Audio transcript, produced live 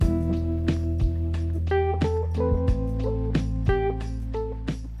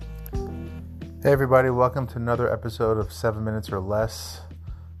Hey everybody, welcome to another episode of 7 Minutes or Less.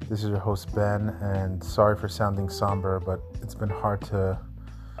 This is your host Ben, and sorry for sounding somber, but it's been hard to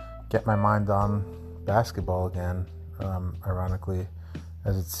get my mind on basketball again, ironically,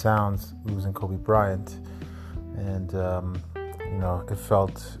 as it sounds, losing Kobe Bryant. And, it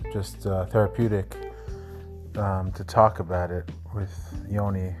felt just therapeutic to talk about it with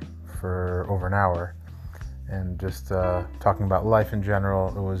Yoni for over an hour. And just talking about life in general,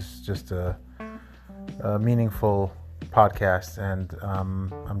 it was just a meaningful podcast, and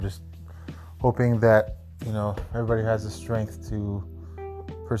I'm just hoping that everybody has the strength to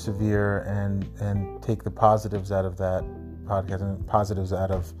persevere and take the positives out of that podcast and positives out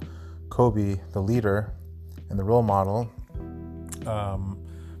of Kobe, the leader and the role model.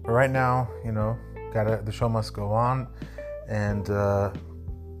 But right now, the show must go on, and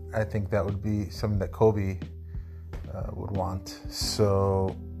I think that would be something that Kobe would want.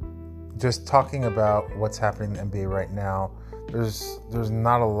 So just talking about what's happening in the NBA right now, there's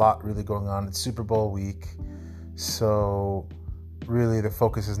not a lot really going on. It's Super Bowl week, so really the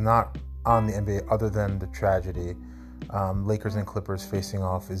focus is not on the NBA other than the tragedy. Lakers and Clippers facing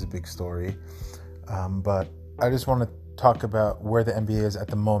off is a big story, but I just want to talk about where the NBA is at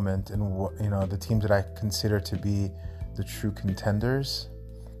the moment and what, the teams that I consider to be the true contenders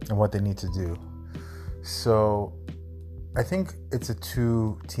and what they need to do. So I think it's a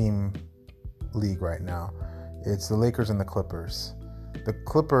two-team league right now. It's the Lakers and the Clippers. The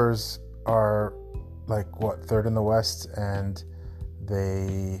Clippers are third in the West, and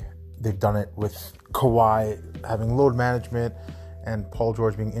they've done it with Kawhi having load management and Paul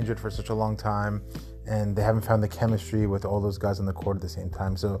George being injured for such a long time, and they haven't found the chemistry with all those guys on the court at the same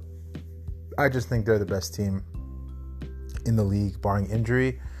time. So I just think they're the best team in the league, barring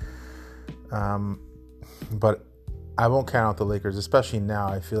injury. But I won't count out the Lakers, especially now.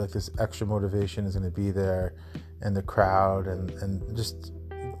 I feel like this extra motivation is going to be there, and the crowd and just,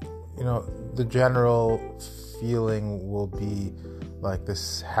 the general feeling will be like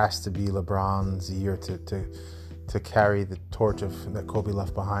this has to be LeBron's year to carry the torch that Kobe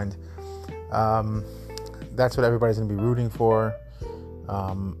left behind. That's what everybody's going to be rooting for.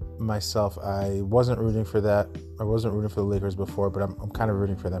 Myself, I wasn't rooting for that. I wasn't rooting for the Lakers before, but I'm kind of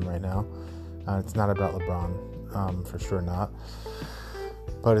rooting for them right now. It's not about LeBron. For sure not.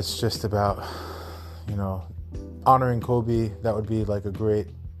 But it's just about, honoring Kobe. That would be like a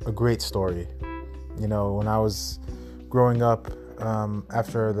great story. When I was growing up,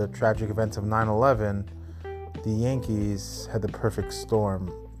 after the tragic events of 9/11, the Yankees had the perfect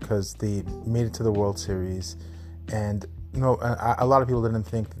storm because they made it to the World Series. And, a lot of people didn't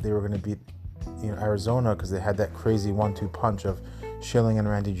think that they were going to beat, Arizona because they had that crazy 1-2 punch of Schilling and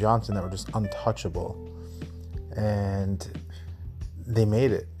Randy Johnson that were just untouchable. And they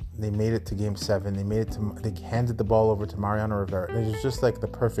made it. They made it to Game 7. They handed the ball over to Mariano Rivera. It was just like the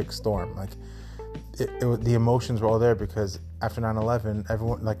perfect storm. The emotions were all there because after 9/11,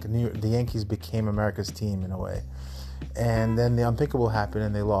 everyone, the Yankees became America's team in a way. And then the unthinkable happened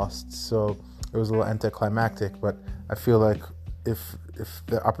and they lost. So it was a little anticlimactic. But I feel like if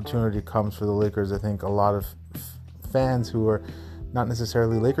the opportunity comes for the Lakers, I think a lot of fans who are not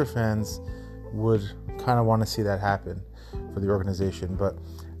necessarily Laker fans would kind of want to see that happen for the organization. But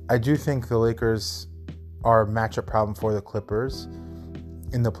I do think the Lakers are a matchup problem for the Clippers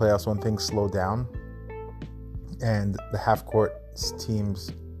in the playoffs when things slow down and the half-court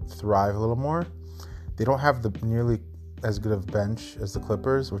teams thrive a little more. They don't have the nearly as good of bench as the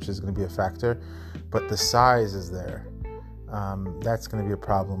Clippers, which is going to be a factor, but the size is there. That's going to be a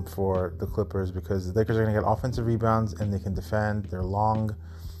problem for the Clippers because the Lakers are going to get offensive rebounds and they can defend. They're long.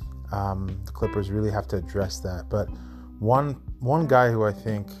 The Clippers really have to address that. But one guy who I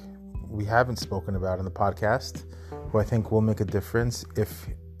think we haven't spoken about in the podcast, who I think will make a difference if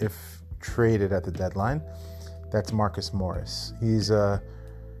traded at the deadline, that's Marcus Morris. He's a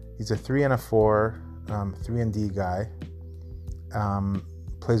 3 and a 4, 3-and-D guy.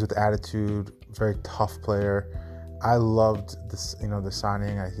 Plays with attitude, very tough player. I loved this, the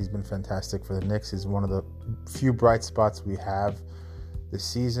signing. He's been fantastic for the Knicks. He's one of the few bright spots we have this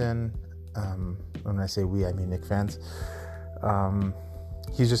season. When I say we, I mean Knicks fans.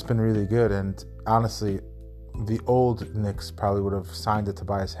 He's just been really good, and honestly, the old Knicks probably would have signed a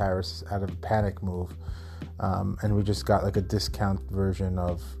Tobias Harris out of a panic move, and we just got a discount version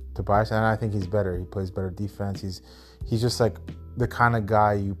of Tobias, and I think he's better. He plays better defense. He's just the kind of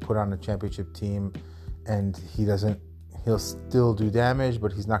guy you put on a championship team, and he'll still do damage,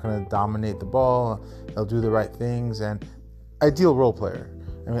 but he's not going to dominate the ball. He'll do the right things, and ideal role player.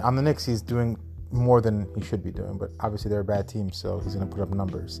 I mean, on the Knicks, he's doing more than he should be doing, but obviously they're a bad team, so he's going to put up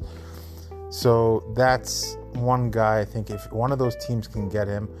numbers. So that's one guy. I think if one of those teams can get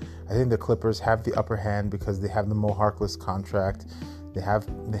him, I think the Clippers have the upper hand because they have the Mo Harkless contract. They have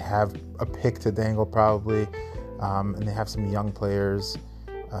a pick to dangle probably, and they have some young players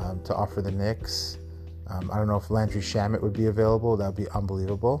to offer the Knicks. I don't know if Landry Shamet would be available. That would be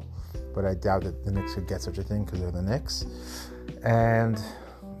unbelievable, but I doubt that the Knicks could get such a thing because they're the Knicks. And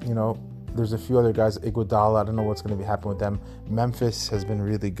there's a few other guys. Iguodala, I don't know what's going to be happening with them. Memphis has been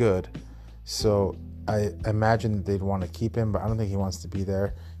really good, so I imagine that they'd want to keep him, but I don't think he wants to be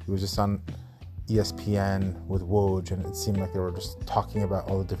there. He was just on ESPN with Woj, and it seemed like they were just talking about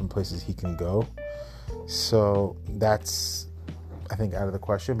all the different places he can go. So that's, I think, out of the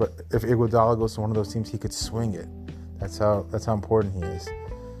question. But if Iguodala goes to one of those teams, he could swing it. That's how important he is.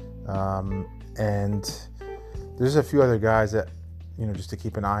 And there's a few other guys that, just to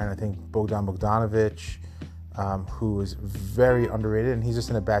keep an eye on. I think Bogdan Bogdanovic, who is very underrated, and he's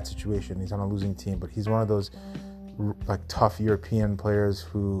just in a bad situation. He's on a losing team, but he's one of those tough European players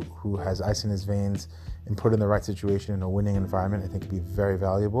who has ice in his veins and put in the right situation in a winning environment. I think could be very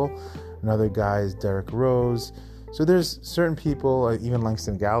valuable. Another guy is Derrick Rose. So there's certain people, even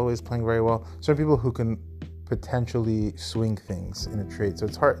Langston Galloway is playing very well. Certain people who can potentially swing things in a trade. So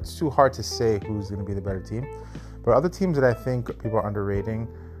it's too hard to say who's going to be the better team. But other teams that I think people are underrating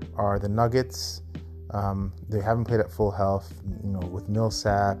are the Nuggets. They haven't played at full health, with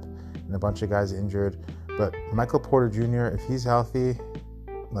Millsap and a bunch of guys injured. But Michael Porter Jr., if he's healthy,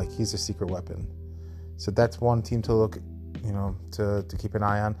 he's a secret weapon. So that's one team to look, to keep an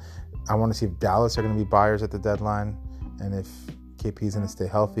eye on. I want to see if Dallas are going to be buyers at the deadline and if KP is going to stay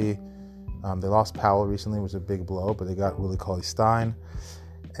healthy. They lost Powell recently, which was a big blow, but they got Willie Cauley-Stein.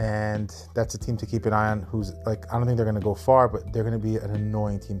 And that's a team to keep an eye on who's, I don't think they're going to go far, but they're going to be an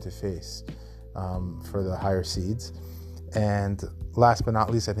annoying team to face for the higher seeds. And last but not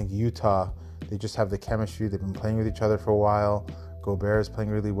least, I think Utah, they just have the chemistry. They've been playing with each other for a while. Gobert is playing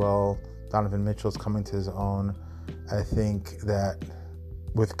really well. Donovan Mitchell's coming to his own. I think that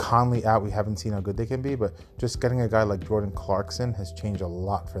with Conley out, we haven't seen how good they can be, but just getting a guy like Jordan Clarkson has changed a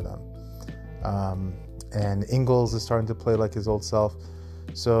lot for them. And Ingles is starting to play like his old self.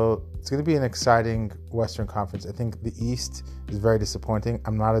 So it's going to be an exciting Western Conference. I think the East is very disappointing.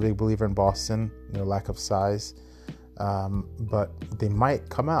 I'm not a big believer in Boston, their lack of size, but they might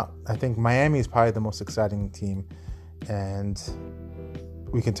come out. I think Miami is probably the most exciting team, and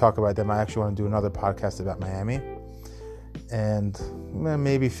we can talk about them. I actually want to do another podcast about Miami, and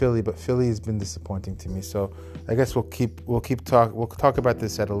maybe Philly, but Philly has been disappointing to me. So I guess we'll talk about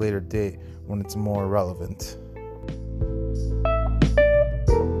this at a later date when it's more relevant.